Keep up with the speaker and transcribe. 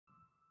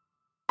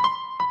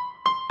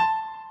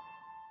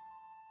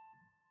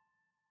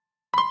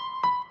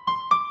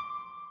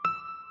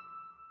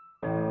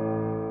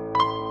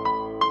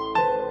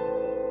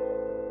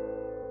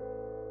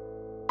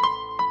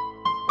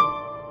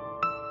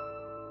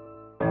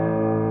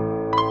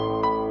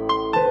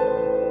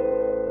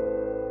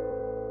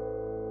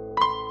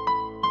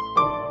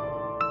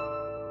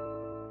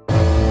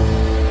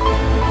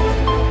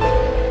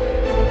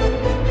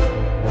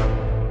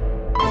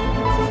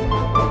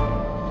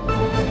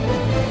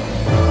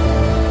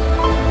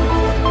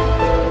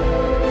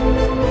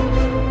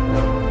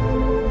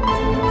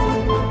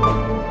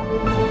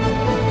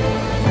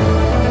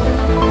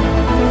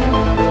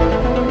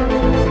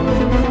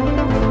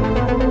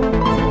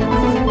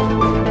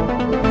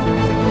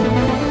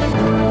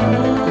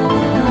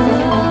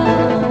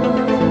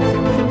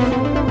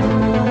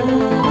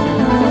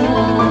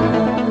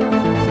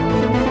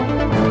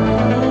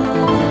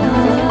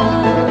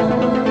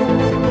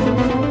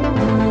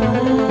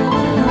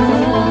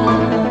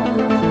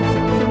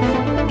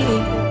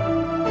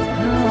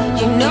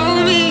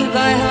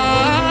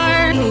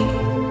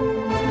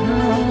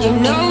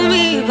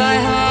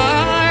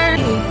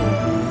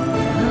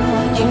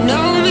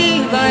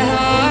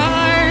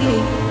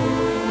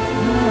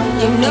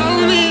You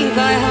know me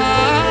by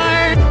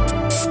heart.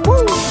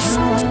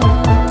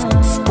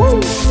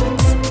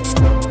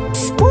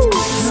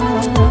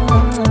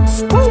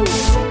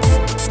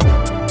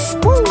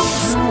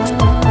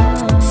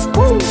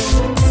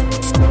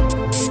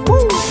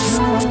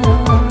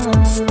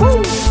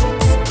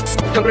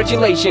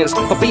 Congratulations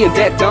for being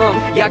that dumb.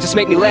 Y'all just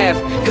make me laugh,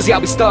 cause y'all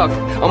be stuck.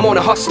 I'm on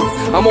a hustle,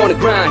 I'm on the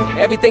grind.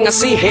 Everything I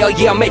see, hell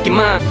yeah, I'm making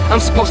mine. I'm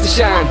supposed to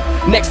shine,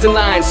 next in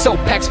line. So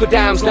packs for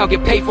dimes, now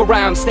get paid for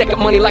rhymes. Stack up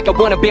money like I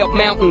wanna build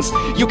mountains.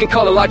 You can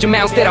call it large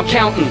amounts that I'm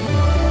counting.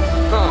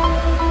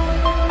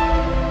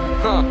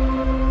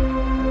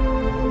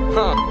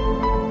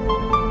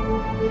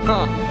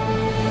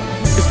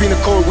 It's been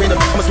a cold winter,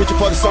 I'ma switch it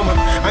for the summer.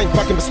 I ain't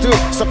packing but still,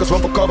 suckers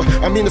run for cover.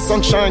 I'm in the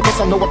sunshine, cause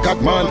I know I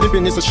got mine.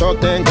 Living is a short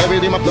thing,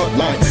 buried in my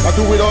bloodline. I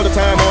do it all the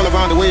time, all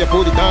around the way I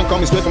put it down.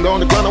 Coming straight from the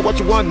underground, I what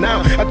you want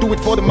now. I do it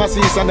for the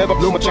masses, I never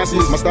blow my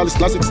chances. My style is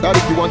classic, style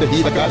if you want the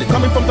heat, I got it.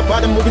 Coming from the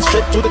bottom, moving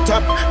straight to the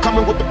top.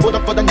 Coming with the put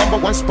up for the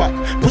 #1 spot.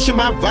 Pushing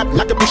my vibe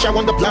like a push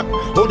on the block.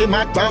 Holding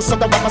my ground so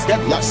the rappers get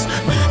lost.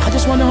 I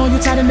just wanna hold you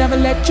tight and never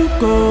let you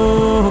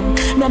go.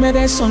 No me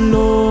des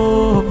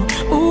solo.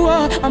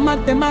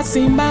 Amarte más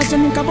sin más, yo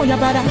nunca voy a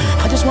parar.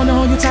 I just wanna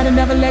hold you tight and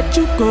never let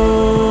you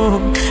go.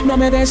 No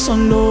me des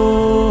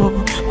solo.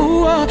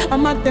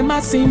 Amarte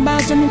más sin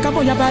más, yo nunca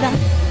voy a parar.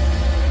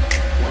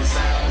 One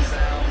sound,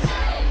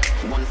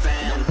 one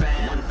fan,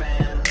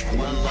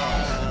 one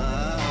love.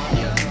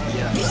 Yeah.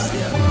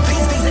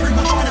 These days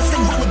everyone trying to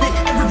stay relevant.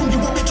 Every room you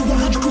walk into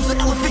 100 cruise an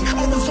elephant.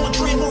 Always on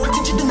trend, more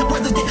attention than the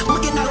president.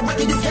 Looking at a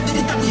record, it's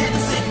evident that we had to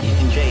sit.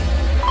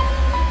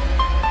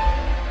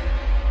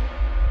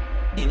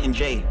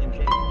 J.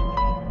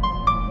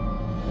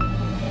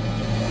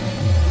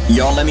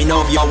 Y'all let me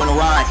know if y'all wanna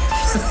ride.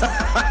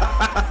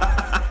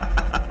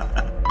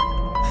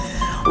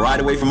 Ride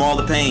away from all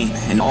the pain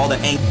and all the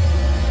angst.